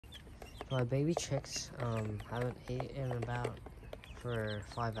My baby chicks haven't ate in about for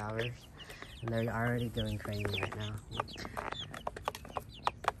 5 hours, and they're already going crazy right now.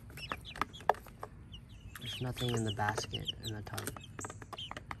 There's nothing in the basket in the tub.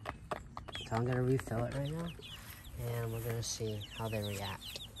 So I'm gonna refill it right now, and we're gonna see how they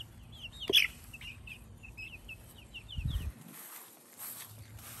react.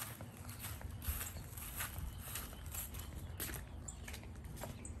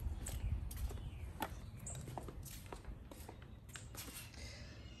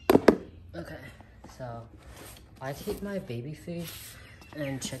 Okay, so I keep my baby food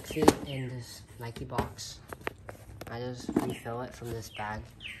and chick feed in this Nike box. I just refill it from this bag.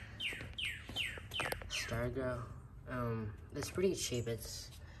 Stargrow. It's pretty cheap. I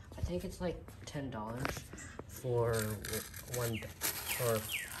think it's like $10 for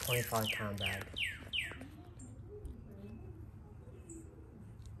 25-pound bag.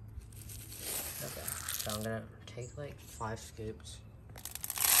 Okay, so I'm gonna take like 5 scoops.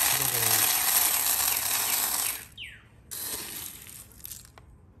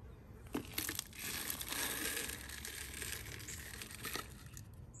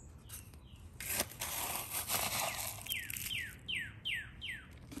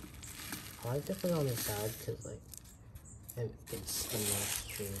 I like to put it on the side because like it gets the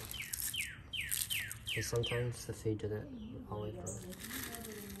most food. Because sometimes the food doesn't always run.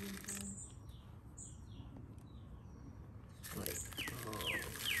 Like,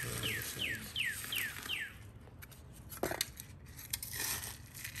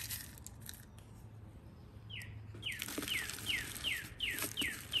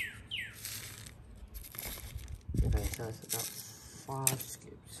 okay, so it's about 5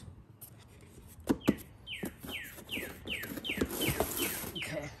 scoops.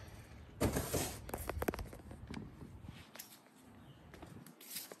 Okay.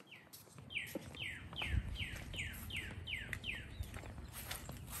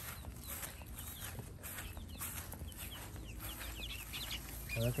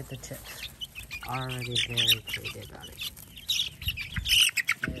 So look at the chicks. Already very crazy about it.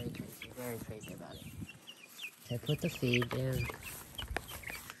 Very crazy about it. So I put the feed in.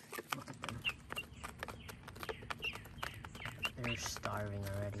 Look at them. They're starving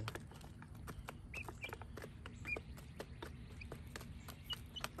already.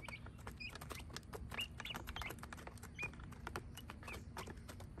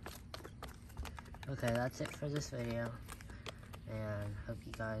 Okay, that's it for this video, and hope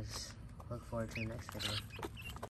you guys look forward to the next video.